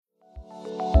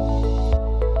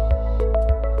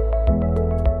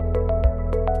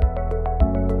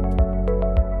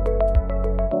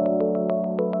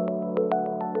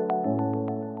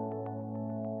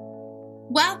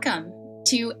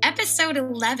to episode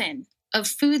 11 of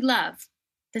Food Love,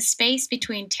 the space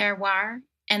between terroir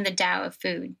and the Tao of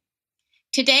food.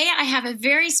 Today, I have a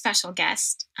very special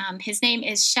guest. His name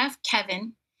is Chef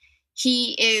Kevin.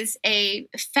 He is a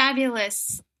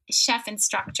fabulous chef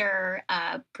instructor,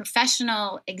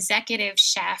 professional executive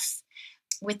chef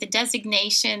with the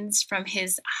designations from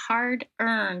his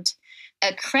hard-earned,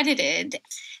 accredited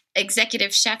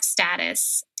executive chef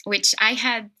status, which I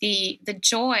had the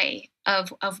joy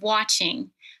of watching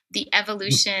the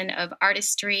evolution of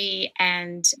artistry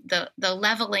and the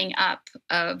leveling up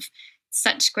of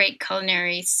such great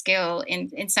culinary skill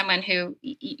in someone who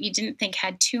you didn't think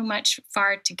had too much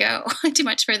further to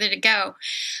go.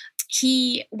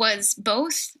 He was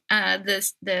both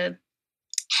the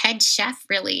head chef,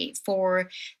 really, for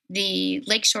the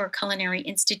Lakeshore Culinary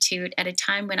Institute at a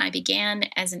time when I began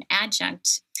as an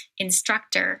adjunct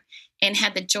instructor and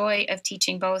had the joy of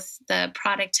teaching both the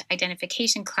product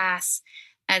identification class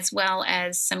as well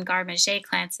as some garde manger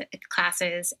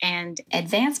classes and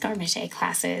advanced garde manger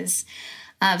classes.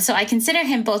 So I consider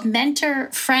him both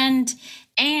mentor, friend,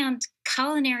 and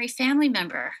culinary family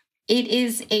member. It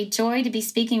is a joy to be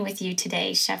speaking with you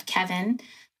today, Chef Kevin,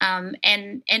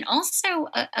 and also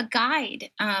a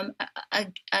guide,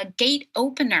 a gate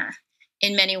opener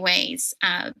in many ways,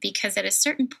 because at a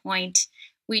certain point,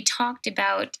 we talked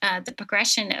about the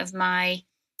progression of my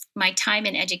time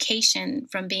in education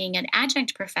from being an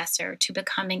adjunct professor to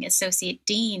becoming associate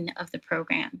dean of the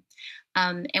program,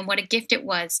 and what a gift it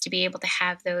was to be able to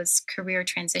have those career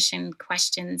transition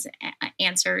questions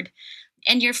answered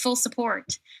and your full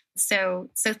support. So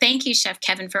thank you, Chef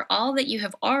Kevin, for all that you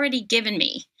have already given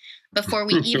me before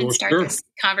we even start this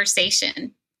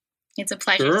conversation. It's a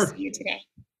pleasure to see you today.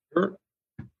 Sure.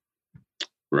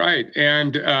 Right.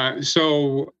 And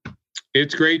so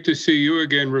it's great to see you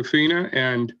again, Rufina.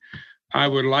 And I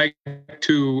would like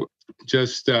to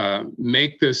just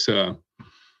make this a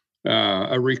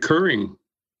recurring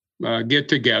get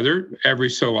together every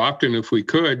so often, if we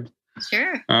could.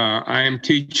 Sure. I am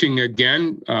teaching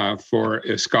again for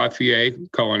Escoffier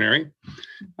Culinary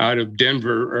out of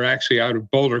Denver, or actually out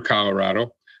of Boulder,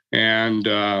 Colorado. And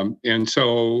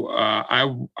so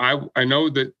I know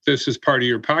that this is part of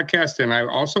your podcast, and I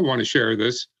also want to share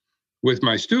this with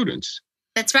my students.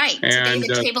 That's right. Today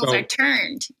the tables are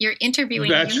turned. You're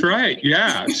interviewing. That's right.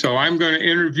 Yeah. So I'm going to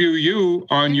interview you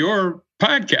on your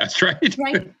podcast,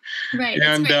 right? Right.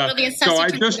 And so I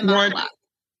just want.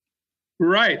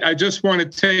 Right. I just want to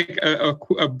take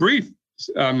a brief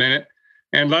minute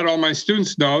and let all my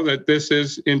students know that this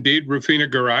is indeed Rufina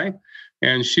Garay.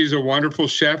 And she's a wonderful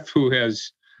chef who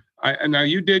has. Now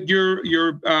you did your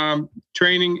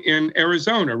training in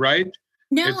Arizona, right?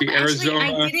 No, actually, I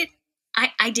did it.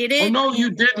 I did it. Oh no, you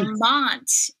didn't.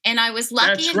 Vermont, and I was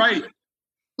lucky. That's right.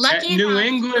 Lucky New enough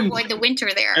England, to avoid the winter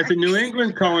there. At the New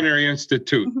England Culinary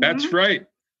Institute. Mm-hmm. That's right.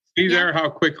 See there how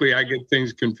quickly I get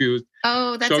things confused.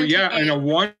 Oh, that's so okay. Yeah, and a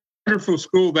wonderful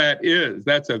school that is.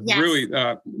 That's a really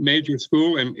major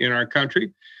school in our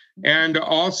country. And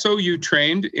also you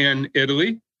trained in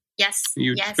Italy. Yes.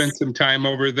 You spent some time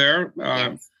over there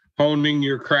honing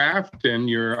your craft and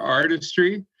your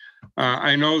artistry.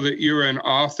 I know that you're an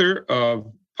author of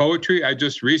poetry. I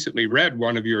just recently read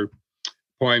one of your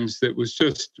poems that was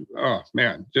just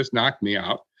knocked me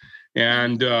out.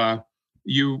 And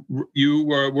you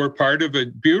were part of a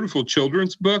beautiful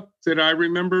children's book that I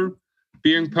remember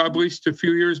being published a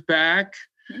few years back.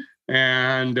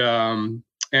 And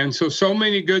so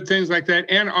many good things like that.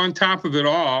 And on top of it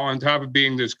all, on top of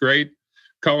being this great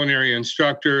culinary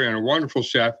instructor and a wonderful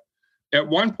chef, at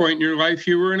one point in your life,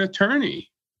 you were an attorney.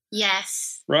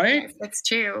 Yes. Right? Yes, that's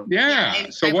true. Yeah.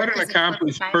 So what an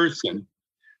accomplished person.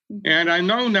 And I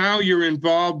know now you're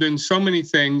involved in so many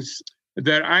things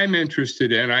that I'm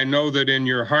interested in. I know that in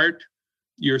your heart,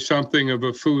 you're something of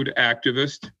a food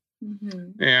activist.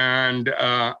 Mm-hmm. And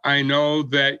I know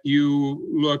that you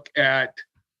look at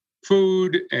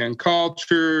food and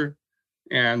culture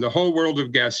and the whole world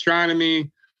of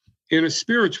gastronomy in a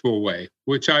spiritual way,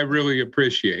 which I really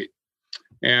appreciate.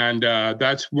 And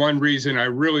that's one reason I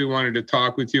really wanted to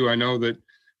talk with you. I know that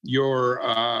your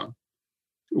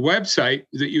website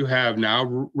that you have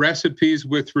now, Recipes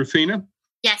with Rufina.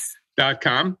 Yes.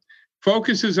 .com,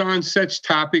 focuses on such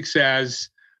topics as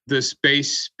the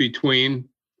space between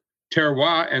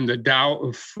terroir and the Tao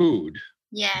of food.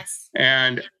 Yes.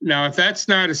 And now, if that's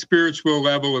not a spiritual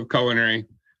level of culinary,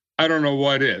 I don't know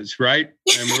what is, right?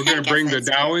 And we're going to bring the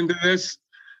Tao into this.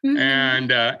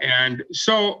 Mm-hmm. And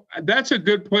so that's a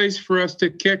good place for us to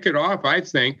kick it off, I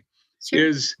think,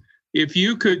 is if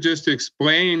you could just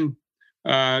explain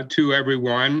to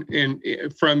everyone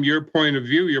from your point of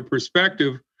view, your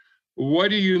perspective, what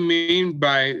do you mean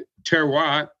by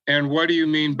terroir, and what do you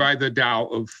mean by the Tao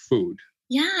of food?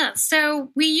 Yeah,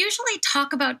 so we usually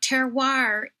talk about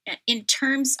terroir in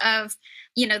terms of,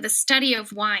 the study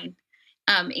of wine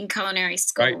in culinary Right,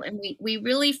 school, and we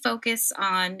really focus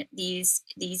on these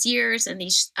years and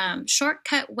these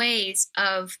shortcut ways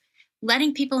of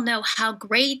letting people know how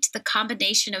great the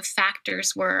combination of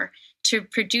factors were to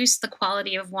produce the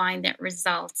quality of wine that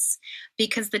results,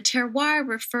 because the terroir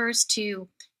refers to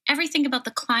everything about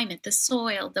the climate, the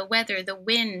soil, the weather, the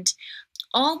wind,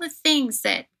 all the things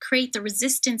that create the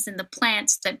resistance in the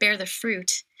plants that bear the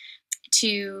fruit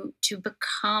to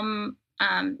become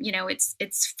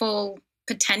its full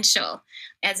potential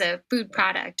as a food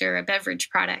product or a beverage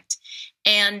product.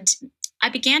 And I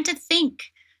began to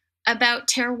think about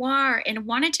terroir and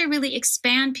wanted to really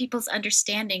expand people's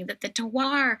understanding that the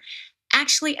terroir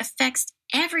actually affects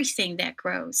everything that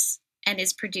grows and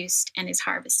is produced and is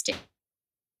harvested.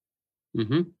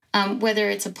 mm-hmm. Whether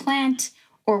it's a plant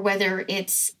or whether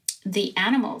it's the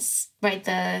animals, right?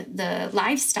 The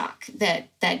livestock that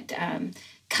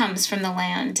comes from the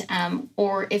land,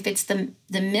 or if it's the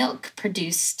milk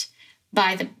produced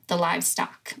by the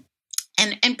livestock.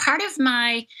 And part of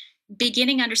my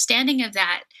beginning understanding of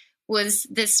that was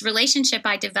this relationship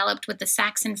I developed with the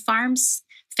Saxon Farms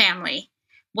family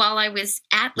while I was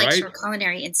at Lakeshore Right.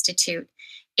 Culinary Institute.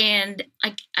 And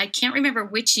I can't remember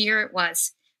which year it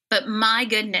was, but my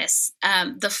goodness,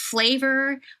 the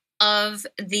flavor of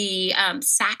the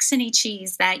Saxony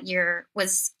cheese that year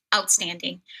was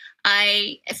outstanding.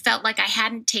 I felt like I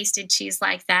hadn't tasted cheese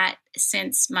like that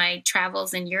since my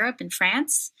travels in Europe and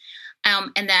France,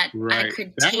 and that I Right.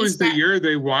 could That was taste the that. year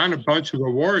they won a bunch of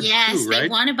awards Yes, too, they right?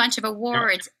 won a bunch of Yeah.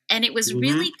 awards, and it was Mm-hmm.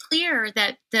 really clear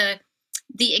that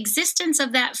the existence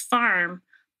of that farm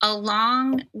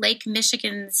along Lake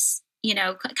Michigan's,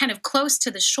 kind of close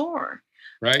to the shore,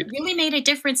 Right. really made a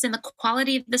difference in the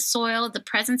quality of the soil, the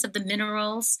presence of the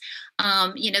minerals,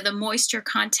 the moisture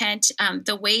content,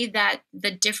 the way that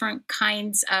the different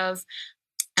kinds of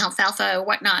alfalfa or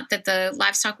whatnot that the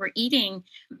livestock were eating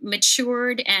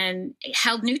matured and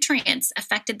held nutrients,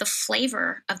 affected the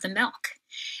flavor of the milk.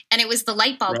 And it was the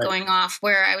light bulb Right. going off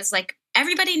where I was like,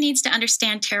 everybody needs to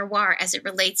understand terroir as it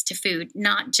relates to food,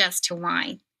 not just to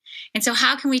wine. And so,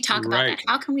 how can we talk about that? Right.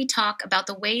 How can we talk about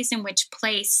the ways in which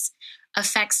place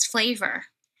affects flavor?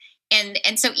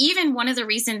 And so, even one of the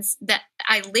reasons that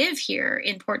I live here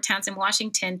in Port Townsend,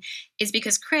 Washington, is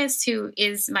because Chris, who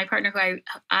is my partner, who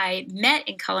I met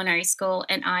in culinary school,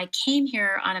 and I came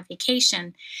here on a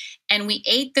vacation, and we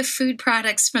ate the food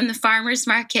products from the farmers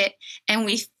market, and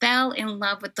we fell in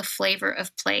love with the flavor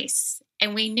of place,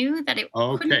 and we knew that it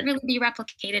couldn't Okay. really be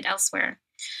replicated elsewhere.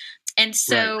 And Right.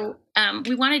 so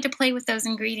we wanted to play with those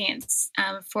ingredients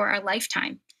for our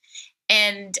lifetime.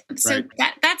 And so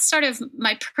Right. that's sort of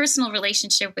my personal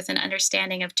relationship with an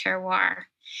understanding of terroir.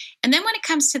 And then when it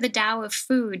comes to the Tao of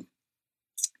food,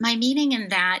 my meaning in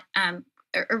that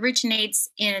originates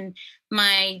in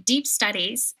my deep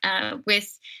studies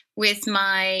with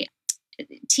my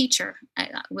teacher.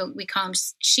 We call him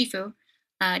Shifu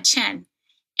Chen,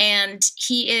 and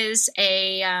he is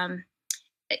a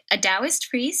Taoist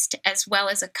priest as well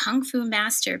as a Kung Fu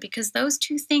master, because those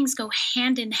two things go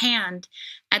hand in hand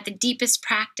at the deepest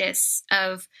practice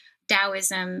of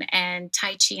Taoism and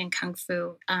Tai Chi and Kung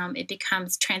Fu. It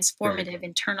becomes Right. transformative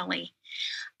internally.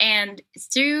 And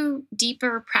through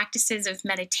deeper practices of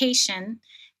meditation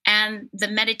and the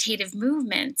meditative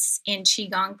movements in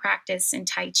Qigong practice and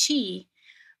Tai Chi,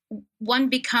 one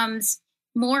becomes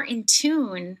more in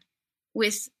tune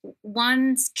with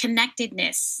one's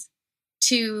connectedness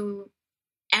to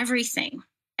everything,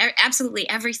 absolutely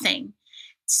everything.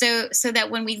 So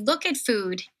that when we look at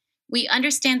food, we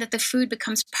understand that the food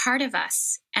becomes part of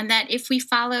us, and that if we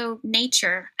follow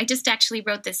nature. I just actually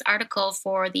wrote this article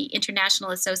for the International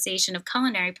Association of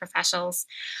Culinary Professionals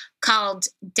called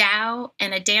Tao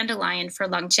and a Dandelion for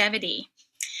Longevity.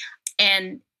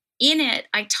 And in it,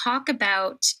 I talk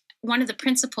about one of the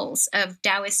principles of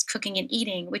Taoist cooking and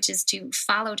eating, which is to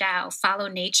follow Tao, follow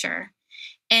nature,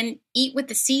 and eat with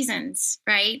the seasons,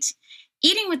 right?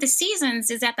 Eating with the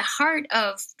seasons is at the heart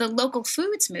of the local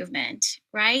foods movement,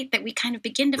 right? That we kind of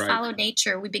begin to Right. follow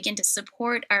nature. We begin to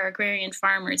support our agrarian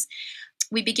farmers.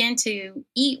 We begin to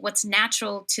eat what's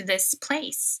natural to this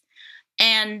place.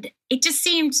 And it just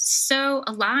seemed so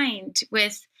aligned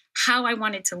with how I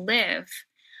wanted to live.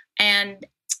 And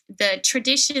the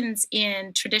traditions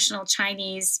in traditional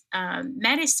Chinese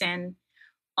medicine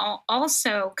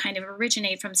also kind of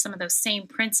originate from some of those same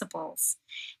principles.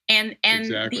 And the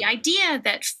Exactly. idea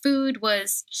that food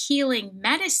was healing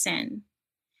medicine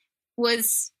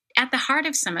was at the heart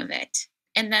of some of it.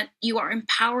 and that you are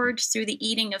empowered through the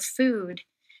eating of food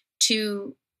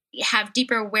to have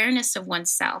deeper awareness of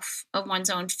oneself, of one's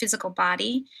own physical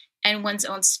body, and one's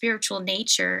own spiritual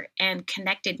nature and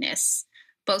connectedness,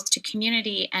 both to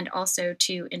community and also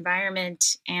to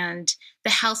environment and the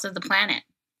health of the planet,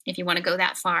 if you want to go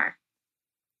that far.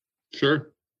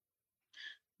 Sure.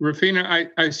 Rufina,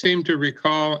 I seem to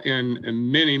recall in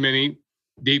many, many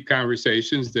deep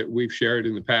conversations that we've shared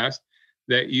in the past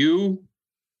that you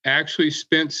actually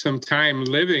spent some time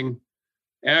living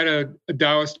at a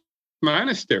Taoist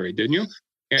monastery, didn't you?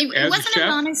 It wasn't a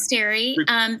monastery,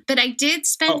 but I did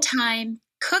spend time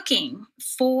cooking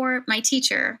for my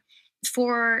teacher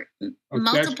for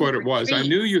multiple That's what it was. I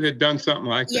knew you had done something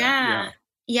like that.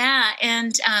 Yeah.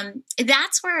 And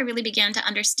that's where I really began to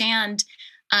understand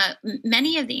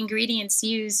many of the ingredients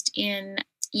used in,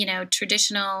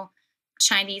 traditional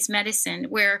Chinese medicine,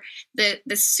 where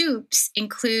the soups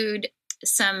include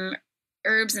some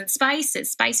herbs and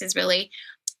spices really,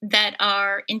 that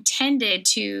are intended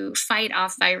to fight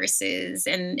off viruses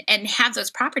and have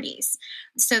those properties,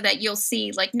 so that you'll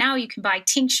see, like, now you can buy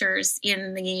tinctures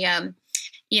in the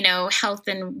health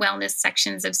and wellness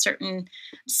sections of certain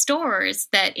stores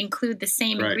that include the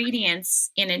same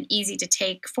ingredients in an easy to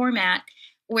take format,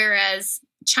 whereas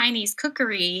Chinese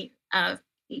cookery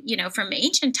from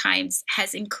ancient times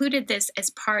has included this as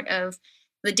part of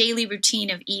the daily routine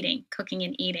of eating, cooking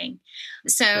and eating.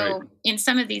 So in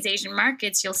some of these Asian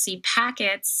markets, you'll see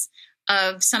packets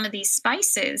of some of these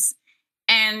spices,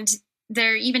 and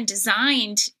they're even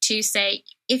designed to say,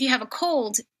 if you have a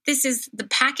cold, this is the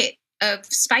packet of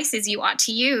spices you ought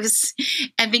to use,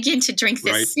 and begin to drink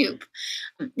this soup.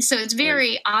 So it's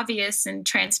very obvious and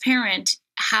transparent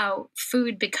how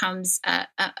food becomes a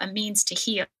means to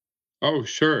heal. Oh,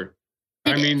 sure.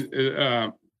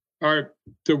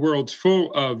 The world's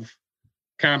full of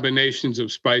combinations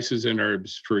of spices and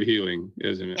herbs for healing,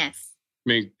 isn't it? Yes. I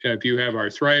mean, if you have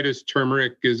arthritis,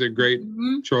 turmeric is a great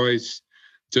choice,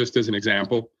 just as an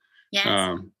example. Yes.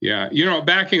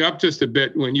 Backing up just a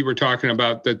bit, when you were talking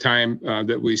about the time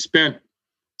that we spent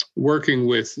working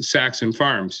with Saxon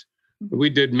Farms, we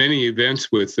did many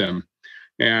events with them.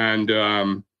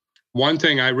 And one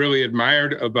thing I really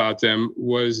admired about them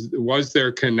was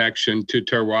their connection to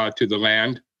terroir, to the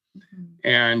land,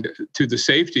 and to the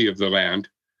safety of the land.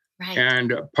 Right.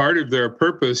 And part of their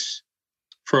purpose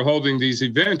for holding these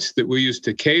events that we used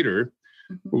to cater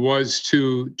was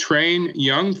to train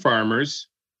young farmers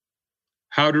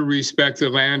how to respect the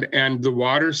land and the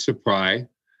water supply,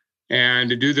 and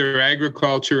to do their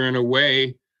agriculture in a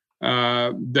way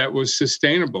that was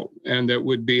sustainable and that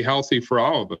would be healthy for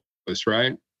all of us,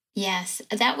 right? Yes,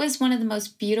 that was one of the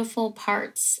most beautiful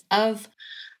parts of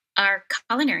our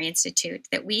Culinary Institute,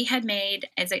 that we had made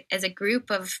as a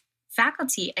group of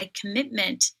faculty a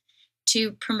commitment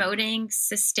to promoting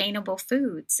sustainable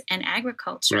foods and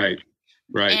agriculture.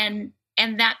 Right.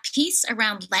 And that piece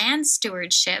around land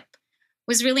stewardship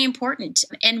was really important,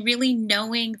 and really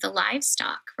knowing the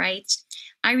livestock, right?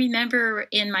 I remember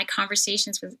in my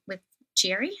conversations with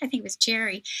Jerry, I think it was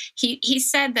Jerry, he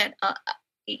said that,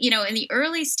 in the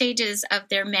early stages of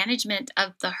their management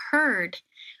of the herd,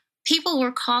 people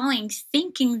were calling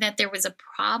thinking that there was a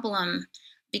problem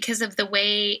because of the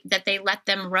way that they let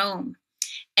them roam.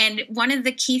 And one of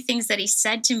the key things that he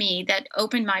said to me that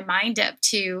opened my mind up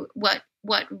to what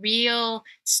real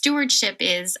stewardship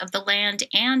is of the land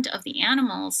and of the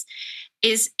animals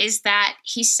is that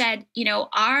he said,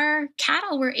 our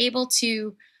cattle were able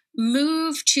to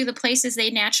move to the places they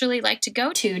naturally like to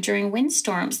go to during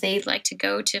windstorms. They like to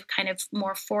go to kind of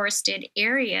more forested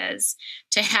areas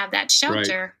to have that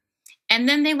shelter. Right. And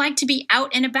then they like to be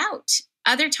out and about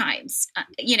other times,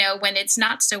 when it's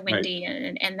not so windy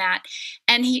and that.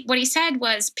 And what he said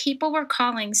was people were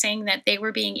calling saying that they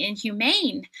were being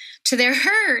inhumane to their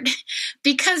herd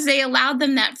because they allowed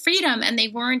them that freedom and they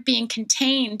weren't being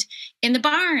contained in the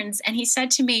barns. And he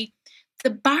said to me, the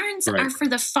barns are for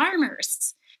the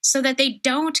farmers, so that they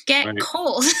don't get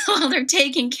cold while they're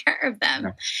taking care of them.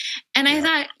 Yeah. And I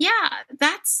thought,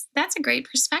 that's a great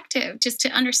perspective, just to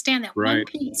understand that one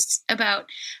piece about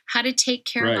how to take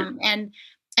care of them.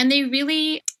 And they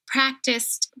really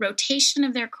practiced rotation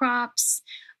of their crops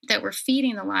that were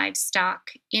feeding the livestock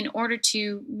in order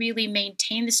to really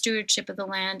maintain the stewardship of the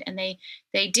land. And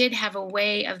they did have a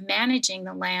way of managing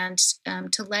the land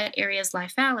to let areas lie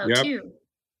fallow too.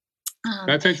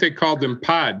 I think they called them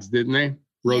pods, didn't they?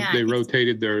 They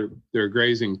rotated their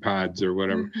grazing pods or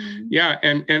whatever. Yeah,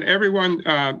 and everyone,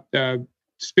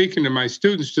 speaking to my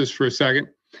students just for a second,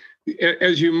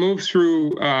 as you move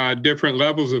through different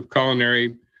levels of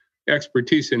culinary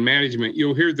expertise and management,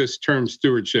 you'll hear this term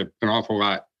stewardship an awful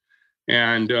lot.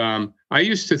 And I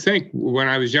used to think when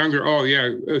I was younger, oh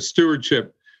yeah,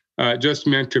 stewardship just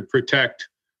meant to protect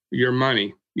your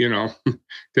money,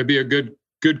 to be a good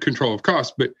control of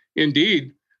costs. But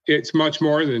indeed, it's much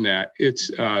more than that.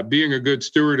 It's being a good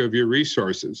steward of your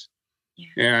resources. Yeah.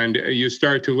 And you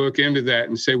start to look into that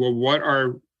and say, well, what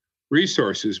are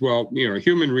resources? Well,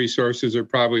 human resources are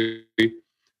probably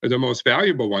the most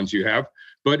valuable ones you have,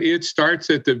 but it starts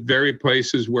at the very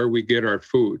places where we get our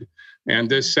food. And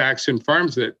this Saxon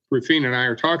Farms that Rufina and I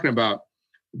are talking about,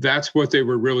 that's what they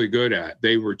were really good at.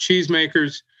 They were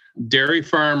cheesemakers, dairy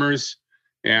farmers,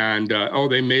 and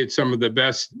they made some of the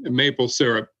best maple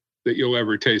syrup that you'll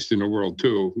ever taste in the world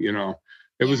too.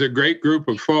 It was a great group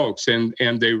of folks, and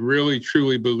they really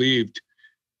truly believed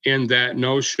in that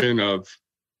notion of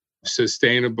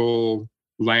sustainable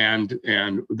land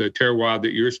and the terroir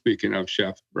that you're speaking of,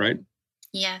 Chef, right?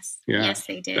 Yes. Yeah. Yes,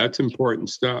 they did. That's important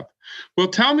stuff. Well,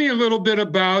 tell me a little bit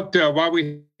about, while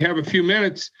we have a few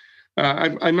minutes,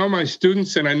 I know my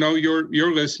students and I know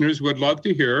your listeners would love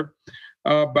to hear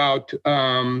about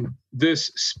this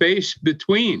space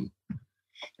between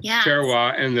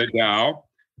terroir and the Tao,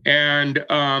 and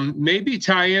maybe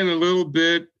tie in a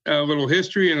little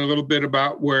history and a little bit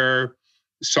about where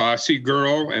Saucy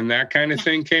Girl and that kind of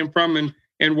thing came from,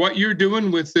 and what you're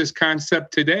doing with this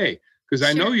concept today. Because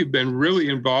I know you've been really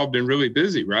involved and really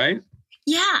busy, right?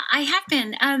 Yeah, I have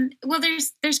been. Well,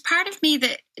 there's part of me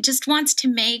that just wants to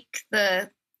make the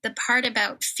part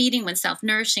about feeding oneself,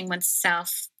 nourishing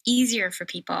oneself easier for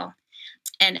people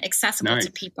and accessible to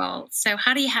people. So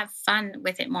how do you have fun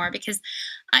with it more? Because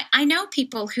I know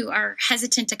people who are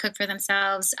hesitant to cook for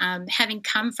themselves, having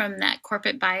come from that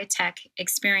corporate biotech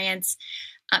experience.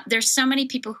 There's so many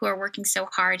people who are working so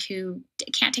hard who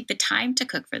can't take the time to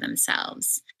cook for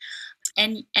themselves.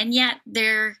 And yet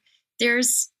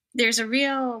there's a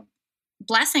real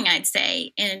blessing, I'd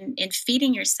say, in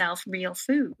feeding yourself real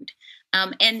food,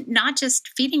 and not just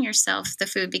feeding yourself the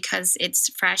food because it's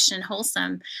fresh and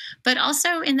wholesome, but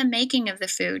also in the making of the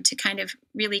food to kind of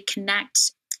really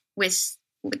connect with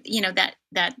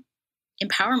that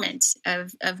empowerment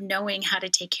of knowing how to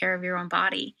take care of your own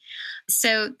body.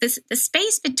 So the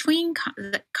space between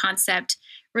the concept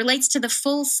relates to the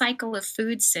full cycle of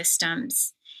food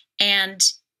systems. And,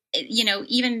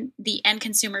 even the end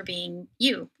consumer being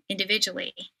you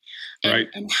individually,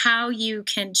 and how you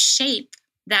can shape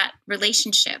that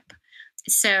relationship.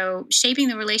 So shaping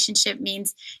the relationship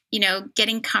means,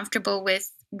 getting comfortable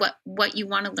with what you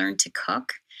want to learn to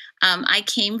cook. I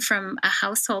came from a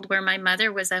household where my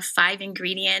mother was a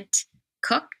 5-ingredient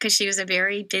cook because she was a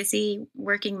very busy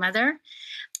working mother.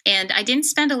 And I didn't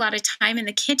spend a lot of time in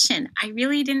the kitchen. I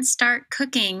really didn't start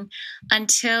cooking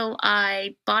until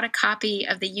I bought a copy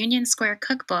of the Union Square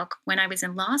Cookbook when I was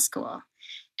in law school.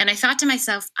 And I thought to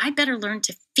myself, I better learn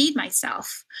to feed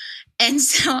myself. And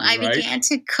so I began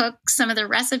to cook some of the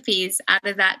recipes out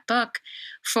of that book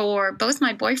for both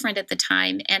my boyfriend at the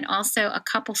time and also a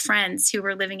couple friends who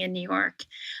were living in New York.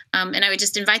 And I would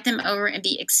just invite them over and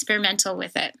be experimental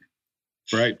with it.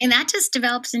 Right. And that just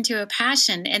develops into a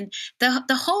passion. And the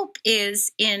hope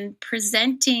is in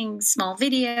presenting small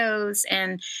videos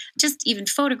and just even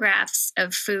photographs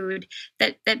of food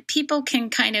that people can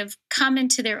kind of come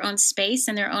into their own space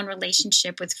and their own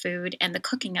relationship with food and the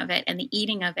cooking of it and the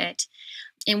eating of it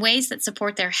in ways that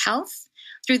support their health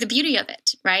through the beauty of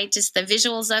it, right? Just the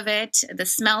visuals of it, the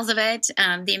smells of it,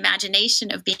 the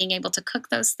imagination of being able to cook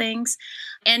those things,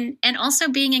 and also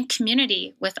being in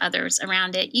community with others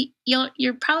around it.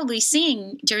 You're probably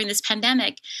seeing during this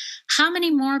pandemic how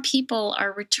many more people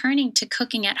are returning to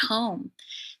cooking at home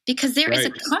because there is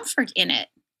a comfort in it.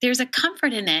 There's a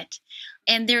comfort in it,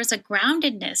 and there's a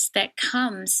groundedness that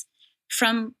comes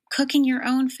from cooking your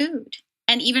own food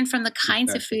and even from the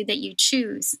kinds of food that you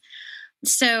choose.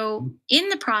 So in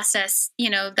the process,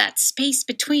 that space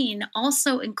between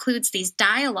also includes these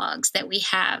dialogues that we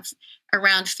have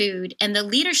around food and the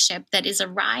leadership that is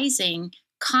arising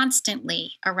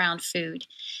constantly around food.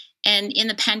 And in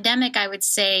the pandemic, I would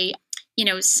say,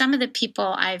 some of the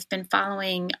people I've been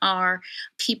following are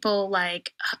people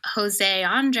like Jose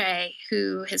Andre,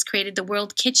 who has created the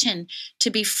World Kitchen to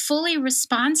be fully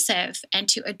responsive and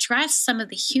to address some of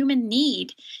the human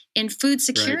need in food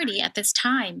security at this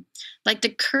time. Like the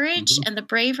courage and the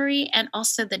bravery and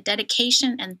also the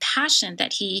dedication and passion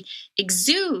that he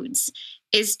exudes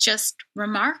is just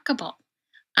remarkable.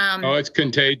 It's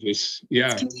contagious.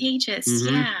 Yeah. It's contagious.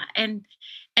 Yeah.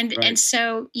 And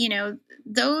so,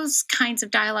 those kinds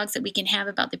of dialogues that we can have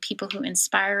about the people who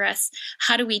inspire us,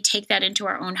 how do we take that into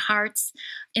our own hearts?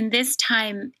 In this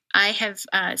time, I have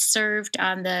served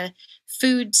on the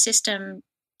food system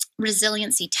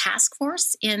resiliency task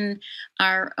force in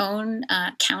our own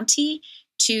county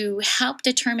to help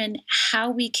determine how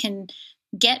we can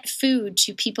get food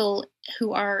to people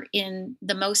who are in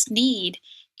the most need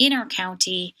in our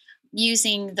county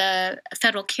using the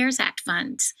Federal CARES Act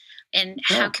funds. And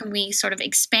how can we sort of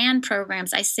expand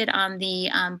programs? I sit on the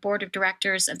board of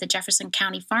directors of the Jefferson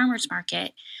County Farmers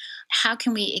Market. How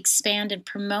can we expand and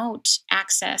promote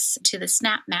access to the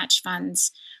SNAP match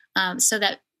funds so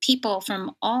that people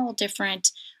from all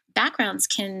different backgrounds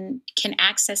can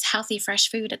access healthy, fresh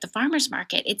food at the farmers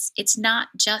market? It's not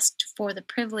just for the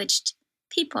privileged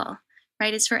people,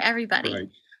 right? It's for everybody. Right.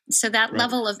 So that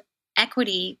level of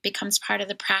equity becomes part of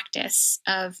the practice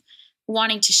of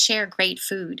wanting to share great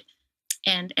food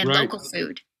and local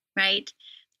food, right?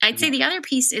 I'd say the other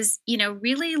piece is,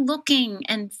 really looking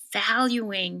and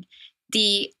valuing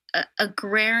the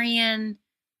agrarian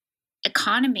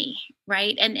economy,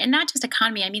 right? And not just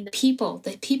economy, I mean the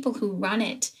people who run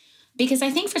it. Because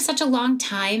I think for such a long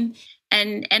time,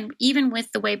 and even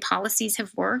with the way policies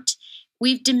have worked,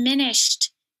 we've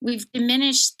diminished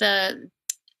the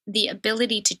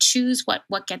ability to choose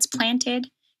what gets planted,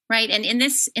 right? And in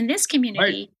this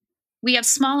community, we have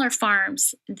smaller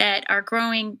farms that are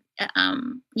growing,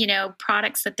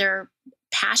 products that they're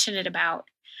passionate about.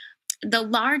 The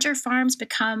larger farms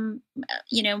become,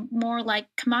 more like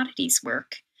commodities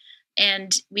work.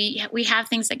 And we have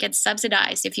things that get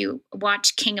subsidized. If you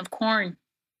watch King of Corn,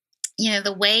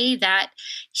 the way that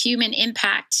human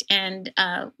impact and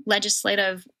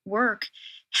legislative work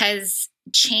has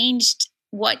changed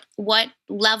what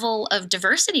level of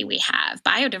diversity we have,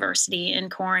 biodiversity in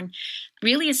corn,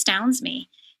 really astounds me.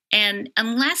 And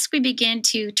unless we begin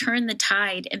to turn the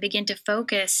tide and begin to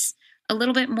focus a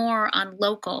little bit more on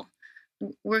local,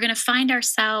 we're going to find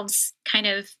ourselves kind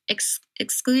of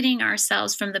excluding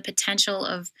ourselves from the potential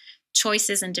of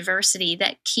choices and diversity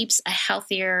that keeps a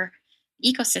healthier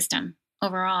ecosystem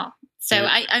overall. So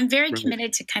I'm very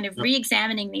committed to kind of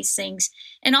re-examining these things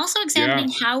and also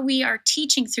examining how we are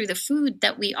teaching through the food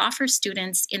that we offer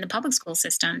students in the public school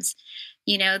systems.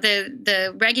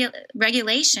 The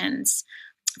regulations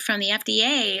from the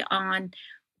FDA on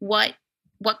what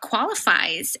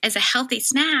qualifies as a healthy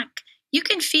snack. You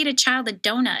can feed a child a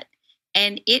donut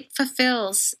and it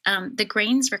fulfills the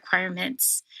grains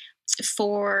requirements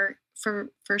for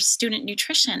student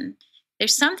nutrition.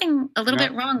 There's something a little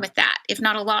bit wrong with that, if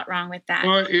not a lot wrong with that.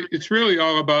 Well, it's really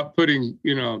all about putting,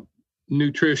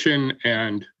 nutrition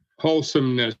and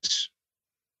wholesomeness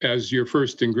as your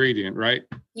first ingredient, right?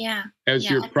 Yeah. As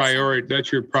your priority.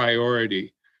 That's your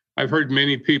priority. I've heard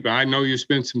many people, I know you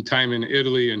spent some time in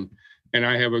Italy, and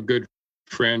I have a good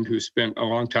friend who spent a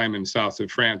long time in south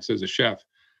of France as a chef.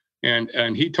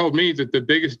 And he told me that the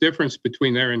biggest difference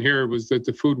between there and here was that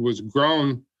the food was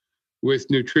grown with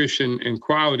nutrition and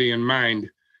quality in mind.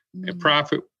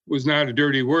 Profit was not a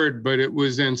dirty word, but it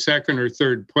was in second or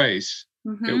third place.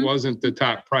 It wasn't the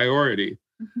top priority.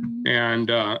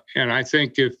 And I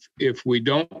think if we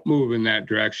don't move in that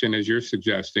direction, as you're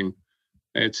suggesting,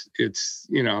 it's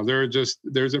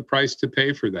there's a price to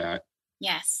pay for that.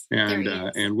 Yes.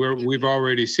 And we've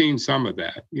already seen some of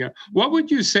that. Yeah. What would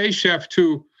you say, Chef,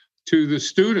 to the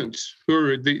students who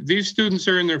are these students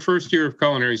are in their first year of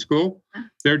culinary school?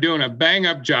 They're doing a bang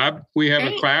up job. We have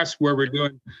a class where we're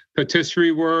doing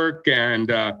patisserie work and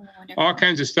all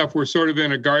kinds of stuff. We're sort of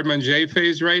in a garde manger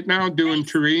phase right now, doing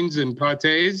terrines and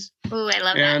pâtés. Oh, I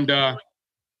love that.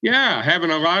 And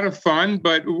having a lot of fun.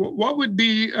 But what would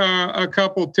be a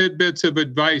couple tidbits of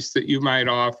advice that you might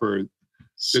offer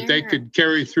that they could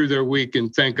carry through their week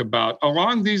and think about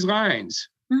along these lines?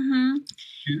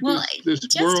 Well, in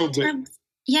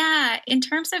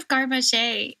terms of garde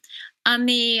manger, on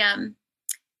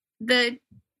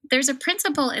there's a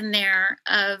principle in there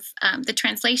of the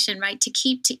translation, right? To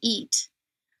keep, to eat,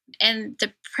 and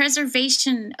the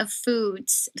preservation of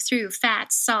foods through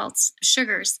fats, salts,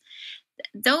 sugars.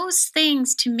 Those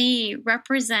things to me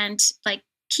represent like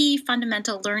key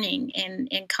fundamental learning in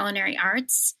culinary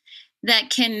arts that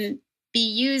can be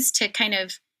used to kind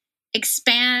of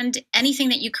expand anything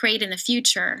that you create in the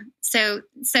future. So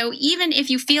even if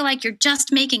you feel like you're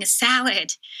just making a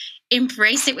salad,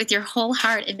 embrace it with your whole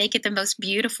heart and make it the most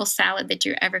beautiful salad that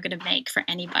you're ever going to make for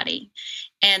anybody.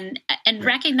 And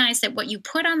recognize that what you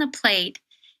put on the plate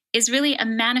is really a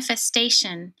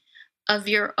manifestation of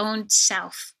your own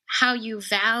self, how you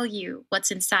value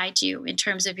what's inside you in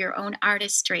terms of your own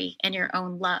artistry and your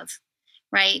own love,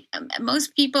 right?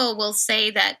 Most people will say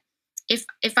that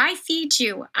if I feed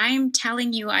you, I'm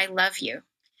telling you I love you.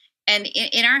 And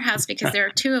in our house, because there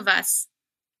are two of us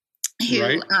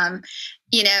who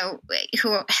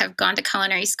who have gone to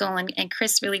culinary school, and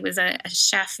Chris really was a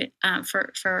chef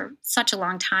for such a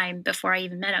long time before I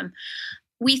even met him.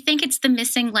 We think it's the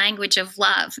missing language of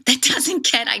love that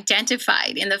doesn't get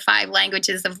identified in the 5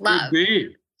 languages of love.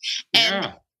 Indeed.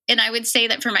 Yeah. And I would say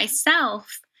that for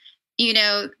myself,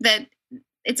 that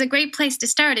it's a great place to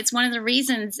start. It's one of the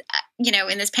reasons,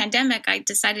 in this pandemic, I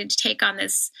decided to take on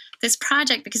this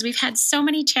project, because we've had so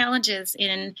many challenges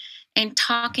in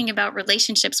talking about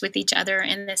relationships with each other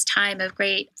in this time of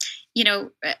great,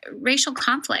 racial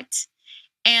conflict.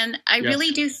 And I really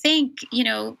do think,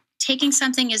 taking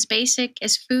something as basic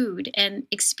as food and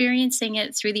experiencing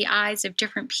it through the eyes of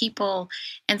different people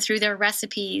and through their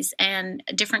recipes and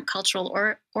different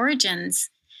cultural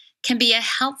origins can be a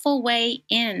helpful way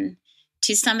in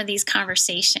to some of these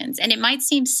conversations. And it might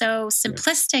seem so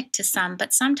simplistic to some,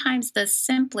 but sometimes the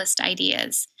simplest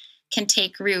ideas can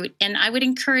take root. And I would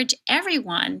encourage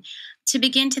everyone to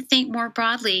begin to think more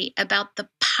broadly about the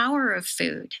power of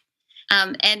food.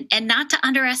 And not to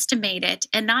underestimate it,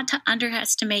 and not to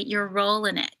underestimate your role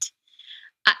in it.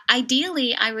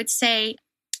 Ideally, I would say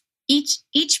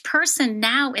each person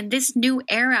now in this new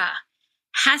era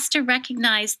has to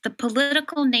recognize the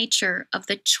political nature of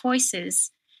the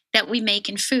choices that we make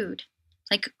in food.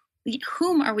 Like,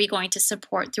 whom are we going to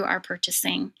support through our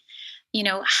purchasing?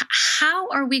 How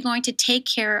are we going to take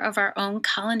care of our own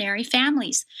culinary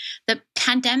families? The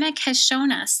pandemic has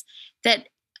shown us that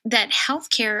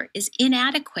healthcare is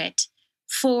inadequate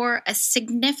for a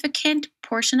significant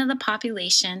portion of the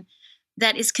population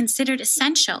that is considered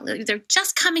essential. They're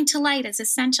just coming to light as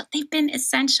essential. They've been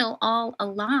essential all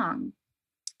along,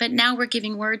 but now we're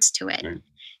giving words to it. Right.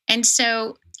 And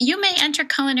so you may enter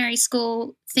culinary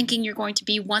school thinking you're going to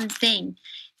be one thing,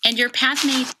 and your path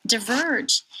may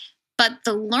diverge, but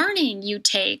the learning you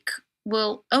take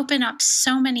will open up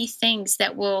so many things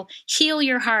that will heal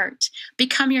your heart,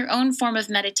 become your own form of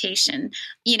meditation.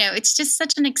 It's just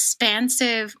such an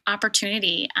expansive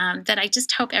opportunity that I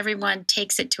just hope everyone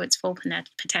takes it to its full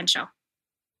potential.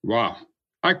 Wow.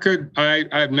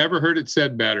 I've never heard it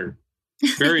said better.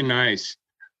 Very nice.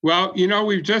 Well,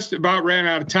 we've just about ran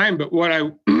out of time, but what I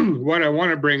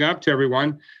want to bring up to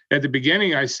everyone, at the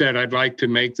beginning, I said I'd like to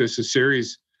make this a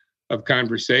series of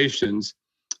conversations.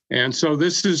 And so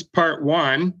this is part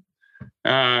 1.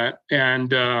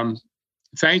 And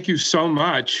thank you so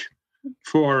much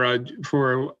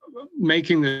for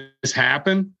making this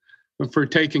happen, for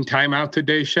taking time out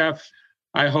today, Chef.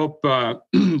 I hope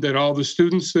that all the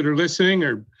students that are listening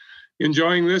are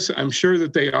enjoying this. I'm sure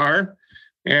that they are.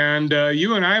 And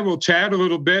you and I will chat a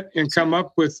little bit and come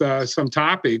up with some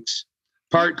topics.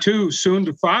 Part 2 soon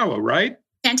to follow, right?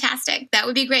 Fantastic. That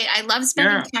would be great. I love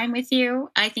spending time with you.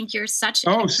 I think you're such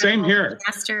an same here.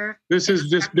 Master. This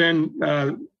has just been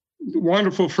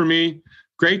wonderful for me.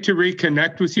 Great to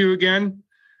reconnect with you again.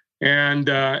 And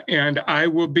I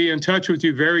will be in touch with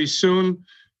you very soon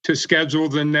to schedule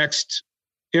the next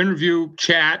interview,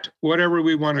 chat, whatever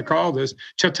we want to call this.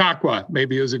 Chautauqua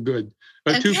maybe is a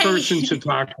two-person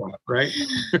Chautauqua, right?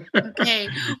 Okay.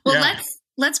 Well,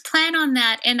 let's plan on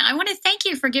that. And I want to thank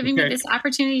you for giving me this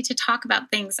opportunity to talk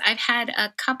about things. I've had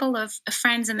a couple of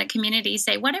friends in the community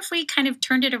say, what if we kind of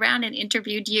turned it around and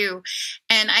interviewed you?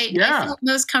 And I felt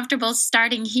most comfortable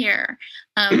starting here.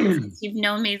 You've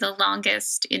known me the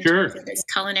longest in terms of this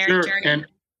culinary journey.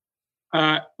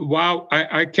 And wow,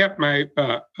 I kept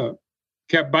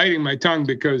biting my tongue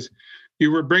because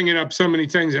you were bringing up so many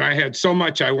things and I had so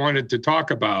much I wanted to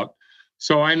talk about.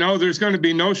 So I know there's going to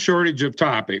be no shortage of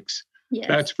topics. Yes.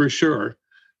 That's for sure.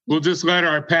 We'll just let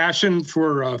our passion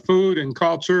for food and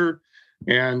culture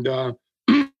and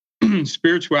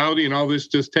spirituality and all this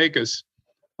just take us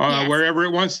wherever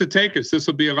it wants to take us. This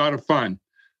will be a lot of fun.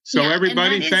 So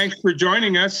everybody, thanks for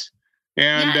joining us.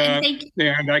 And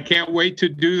I can't wait to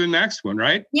do the next one,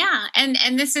 right? Yeah.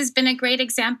 And this has been a great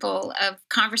example of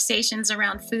conversations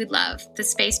around food love, the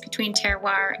space between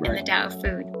terroir and the Tao of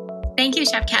food. Thank you,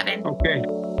 Chef Kevin. Okay.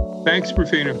 Thanks,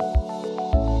 Rufina.